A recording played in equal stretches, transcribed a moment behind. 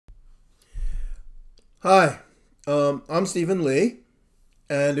Hi, I'm Stephen Lee,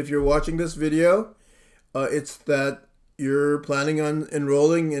 and if you're watching this video, it's that you're planning on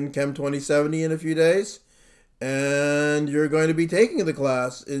enrolling in Chem 2070 in a few days, and you're going to be taking the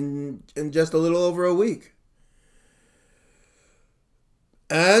class in just a little over a week.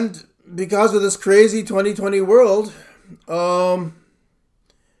 And because of this crazy 2020 world,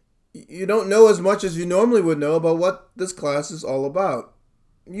 you don't know as much as you normally would know about what this class is all about.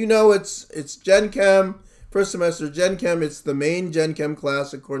 You know, it's Gen Chem, first semester Gen Chem. It's the main Gen Chem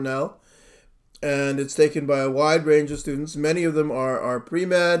class at Cornell, and it's taken by a wide range of students. Many of them are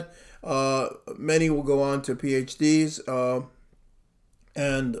pre-med. Many will go on to PhDs,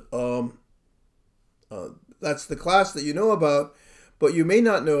 and that's the class that you know about. But you may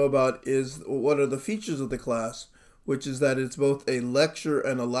not know about is what are the features of the class, which is that it's both a lecture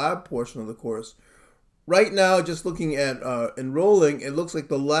and a lab portion of the course. Right now, just looking at enrolling, it looks like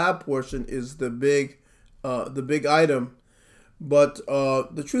the lab portion is the big item. But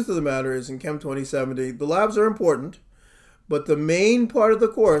the truth of the matter is, in Chem 2070, the labs are important, but the main part of the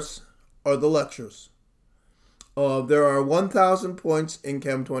course are the lectures. There are 1,000 points in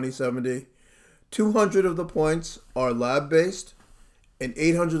Chem 2070. 200 of the points are lab-based, and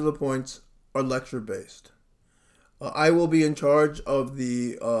 800 of the points are lecture-based. I will be in charge of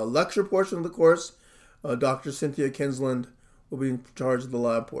the lecture portion of the course. Dr. Cynthia Kinsland will be in charge of the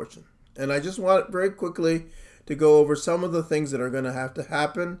lab portion. And I just want very quickly to go over some of the things that are going to have to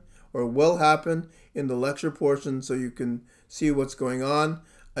happen or will happen in the lecture portion so you can see what's going on.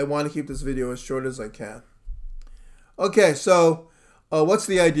 I want to keep this video as short as I can. Okay, so what's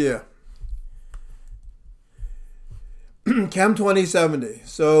the idea? Chem 2070.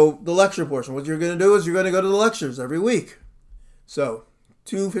 So the lecture portion, what you're going to do is you're going to go to the lectures every week. So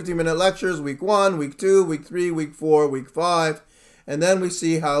 2 50-minute lectures, week 1, week 2, week 3, week 4, week 5. And then we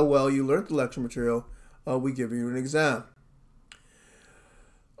see how well you learned the lecture material. We give you an exam.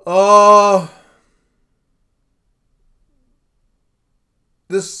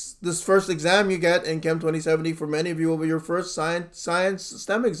 This first exam you get in Chem 2070 for many of you will be your first science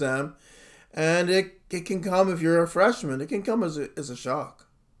STEM exam. And it can come, if you're a freshman, it can come as a shock.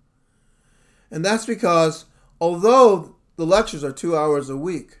 And that's because although the lectures are 2 hours a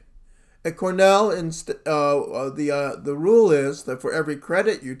week, at Cornell, the rule is that for every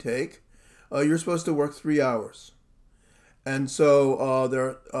credit you take, you're supposed to work 3 hours. And so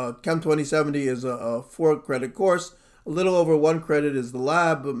Chem 2070 is a 4-credit course. A little over 1 credit is the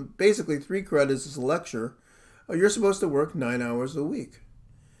lab, but basically 3 credits is a lecture. You're supposed to work 9 hours a week.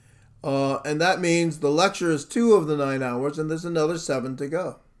 And that means the lecture is 2 of the 9 hours, and there's another 7 to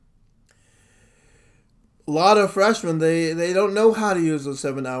go. A lot of freshmen, they don't know how to use those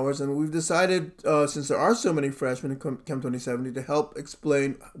 7 hours, and we've decided, since there are so many freshmen in Chem 2070, to help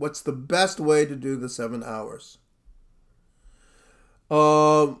explain what's the best way to do the 7 hours.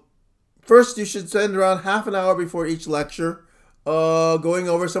 First, you should spend around half an hour before each lecture going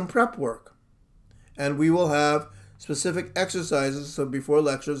over some prep work. And we will have specific exercises, so before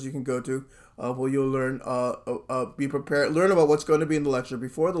lectures you can go to, where you'll learn, be prepared, learn about what's going to be in the lecture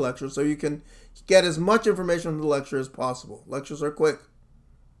before the lecture, so you can get as much information from the lecture as possible. Lectures are quick.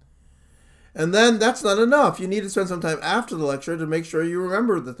 And then that's not enough. You need to spend some time after the lecture to make sure you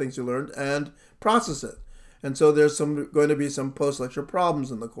remember the things you learned and process it. And so there's going to be some post-lecture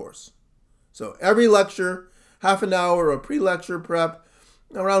problems in the course. So every lecture, half an hour of pre-lecture prep,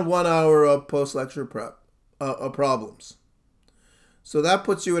 around 1 hour of post-lecture prep. Problems. So that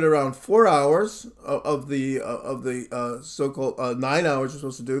puts you at around 4 hours of the so-called 9 hours you're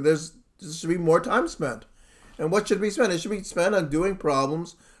supposed to do. There should be more time spent. And what should be spent? It should be spent on doing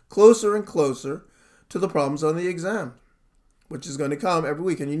problems closer and closer to the problems on the exam, which is going to come every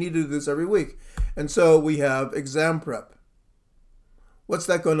week. And you need to do this every week. And so we have exam prep. What's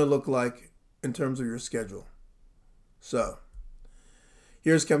that going to look like in terms of your schedule? So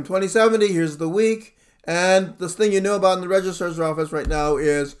here's Chem 2070. Here's the week. And this thing you know about in the registrar's office right now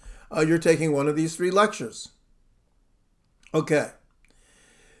is you're taking one of these 3 lectures. Okay.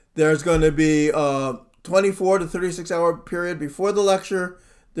 There's going to be a 24 to 36 hour period before the lecture.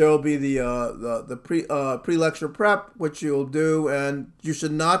 There will be the pre-lecture prep, which you'll do, and you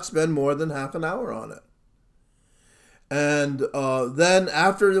should not spend more than half an hour on it. And then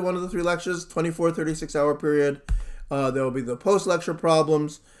after one of the 3 lectures, 24, 36 hour period, there will be the post-lecture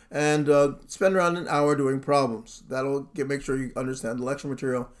problems, and spend around an hour doing problems. That'll make sure you understand the lecture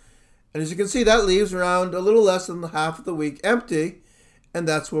material. And as you can see, that leaves around a little less than half of the week empty, and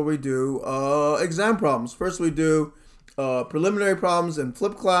that's where we do exam problems. First we do preliminary problems in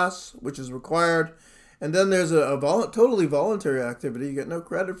flip class, which is required, and then there's a totally voluntary activity. You get no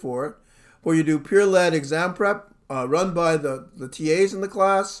credit for it, where you do peer-led exam prep run by the TAs in the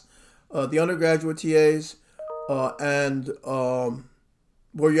class, the undergraduate TAs, and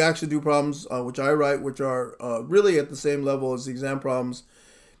where you actually do problems, which I write, which are really at the same level as the exam problems.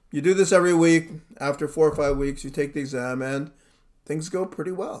 You do this every week. After 4 or 5 weeks, you take the exam, and things go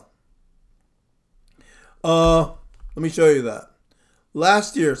pretty well. Let me show you that.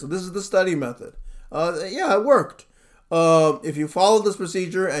 Last year, so this is the study method. Yeah, it worked. If you follow this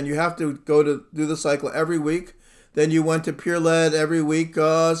procedure and you have to go to do the cycle every week, then you went to peer-led every week,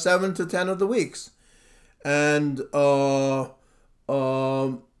 7 to 10 of the weeks. And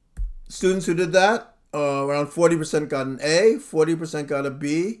students who did that, around 40% got an A, 40% got a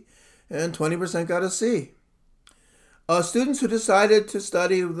B, and 20% got a C. Students who decided to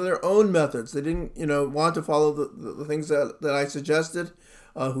study their own methods, they didn't, want to follow the things that I suggested,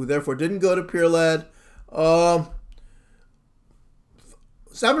 who therefore didn't go to peer-led, 7%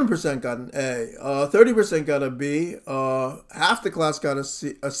 got an A, 30% got a B, half the class got a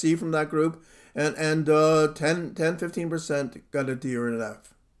C from that group, and 15% got a D or an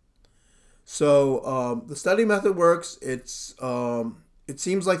F. So the study method works. It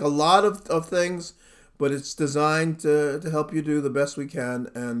seems like a lot of things, but it's designed to help you do the best we can,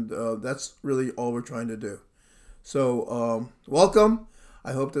 and that's really all we're trying to do. So welcome.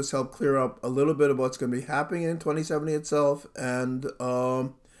 I hope this helped clear up a little bit of what's going to be happening in 2070 itself, and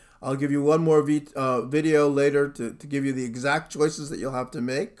I'll give you one more video later to give you the exact choices that you'll have to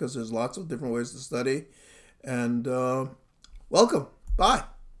make, because there's lots of different ways to study. And welcome. Bye.